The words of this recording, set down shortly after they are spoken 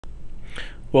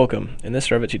Welcome. In this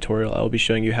REVIT tutorial, I will be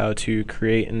showing you how to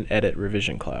create and edit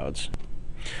revision clouds.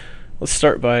 Let's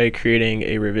start by creating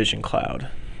a revision cloud.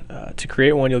 To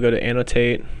create one, you'll go to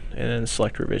Annotate and then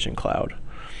select Revision Cloud.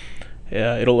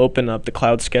 It'll open up the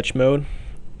cloud sketch mode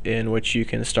in which you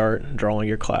can start drawing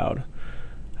your cloud.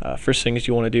 First things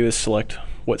you want to do is select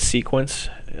what sequence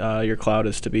your cloud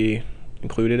is to be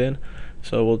included in.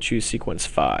 So we'll choose sequence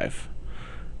 5.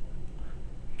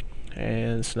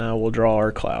 And so now we'll draw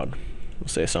our cloud. We'll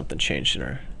say something changed in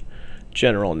our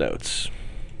general notes.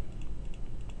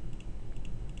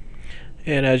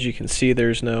 And as you can see,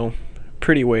 there's no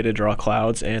pretty way to draw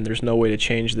clouds, and there's no way to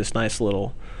change this nice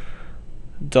little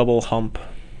double hump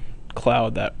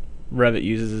cloud that Revit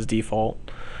uses as default.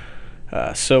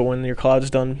 So when your cloud is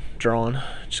done drawn,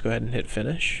 just go ahead and hit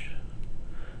finish,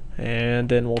 and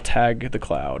then we'll tag the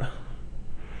cloud.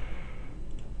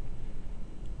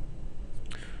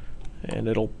 And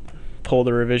it'll pull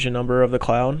the revision number of the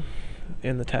cloud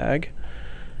in the tag,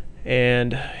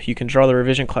 and you can draw the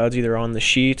revision clouds either on the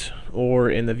sheet or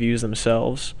in the views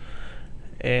themselves,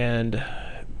 and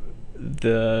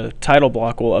the title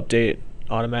block will update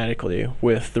automatically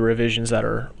with the revisions that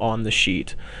are on the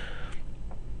sheet.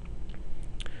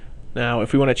 Now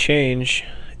if we want to change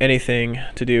anything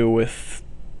to do with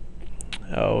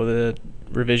the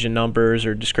revision numbers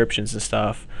or descriptions and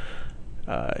stuff,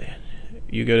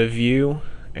 you go to View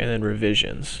and then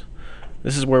Revisions.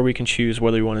 This is where we can choose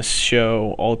whether we want to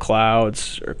show all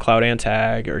clouds or cloud and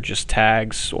tag, or just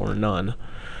tags or none.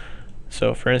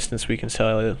 So for instance, we can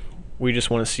tell we just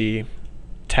want to see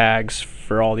tags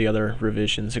for all the other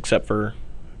revisions except for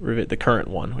the current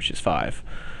one, which is 5.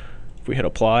 If we hit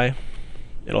apply,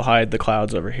 it'll hide the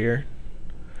clouds over here,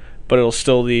 but it'll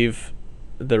still leave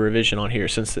the revision on here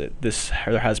since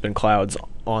there has been clouds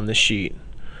on the sheet.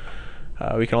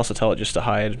 We can also tell it just to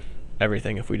hide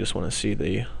everything if we just want to see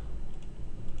the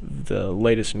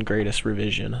latest and greatest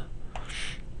revision.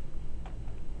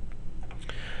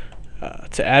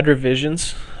 To add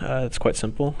revisions, it's quite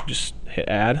simple. Just hit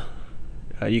add.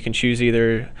 You can choose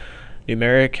either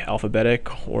numeric,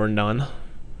 alphabetic, or none.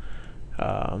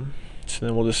 So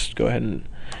then we'll just go ahead and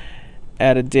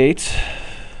add a date,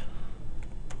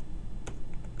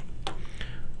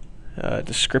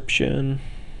 description.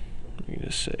 You can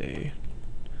just say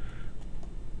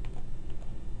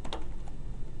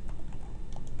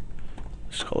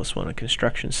let's call this one a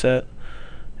construction set,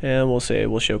 and we'll say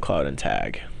we'll show cloud and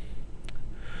tag,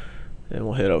 and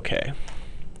we'll hit OK.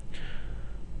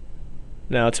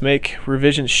 Now to make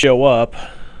revisions show up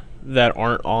that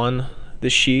aren't on the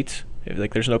sheet,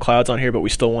 like there's no clouds on here but we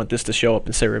still want this to show up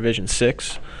and say revision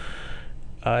 6,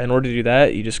 in order to do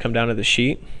that, you just come down to the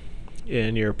sheet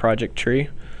in your project tree,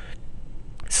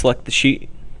 select the sheet,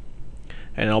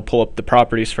 and it'll pull up the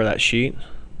properties for that sheet.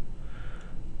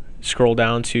 Scroll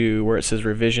down to where it says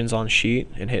revisions on sheet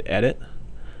and hit edit,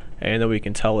 and then we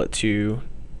can tell it to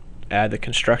add the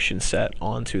construction set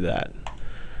onto that.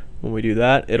 When we do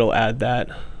that, it'll add that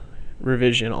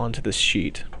revision onto the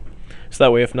sheet. So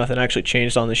that way if nothing actually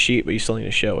changed on the sheet but you still need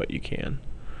to show it, you can.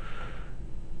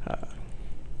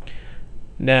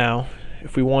 Now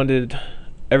if we wanted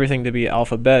everything to be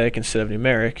alphabetic instead of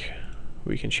numeric,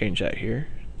 we can change that here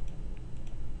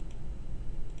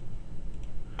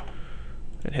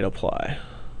and hit apply.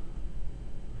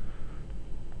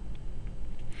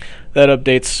 That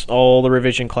updates all the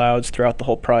revision clouds throughout the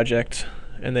whole project,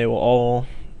 and they will all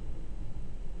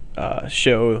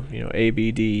show A,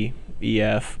 B, D, E,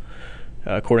 F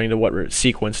according to what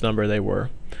sequence number they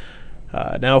were.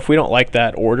 Now if we don't like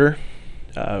that order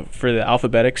for the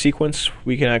alphabetic sequence,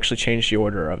 we can actually change the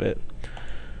order of it.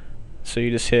 So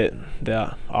you just hit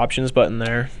the options button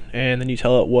there, and then you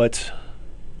tell it what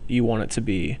you want it to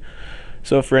be.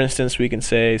 So for instance, we can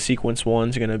say sequence 1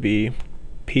 is going to be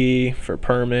P for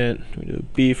permit, we do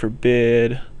B for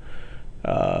bid,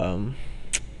 we'll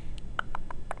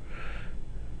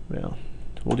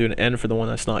do an N for the one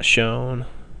that's not shown,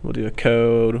 we'll do a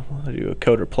code, we'll do a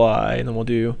code reply, and then we'll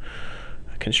do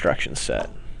a construction set.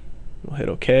 We'll hit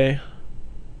OK.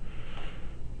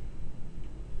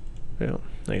 Now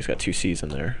he's got 2 C's in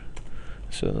there,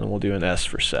 so then we'll do an S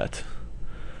for set.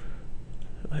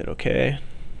 We'll hit OK,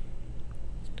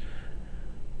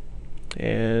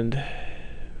 and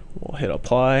we'll hit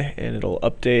apply, and it'll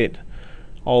update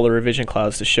all the revision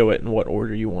clouds to show it in what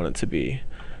order you want it to be.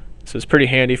 So it's pretty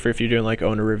handy for if you're doing like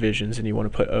owner revisions and you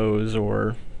want to put O's,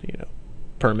 or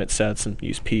permit sets and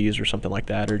use P's or something like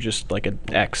that, or just like an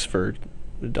X for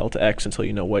delta X until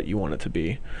you know what you want it to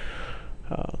be.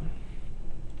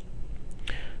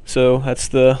 So that's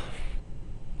the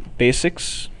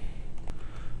basics.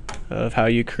 of how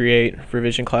you create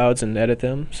revision clouds and edit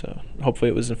them. So hopefully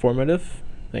it was informative.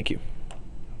 Thank you.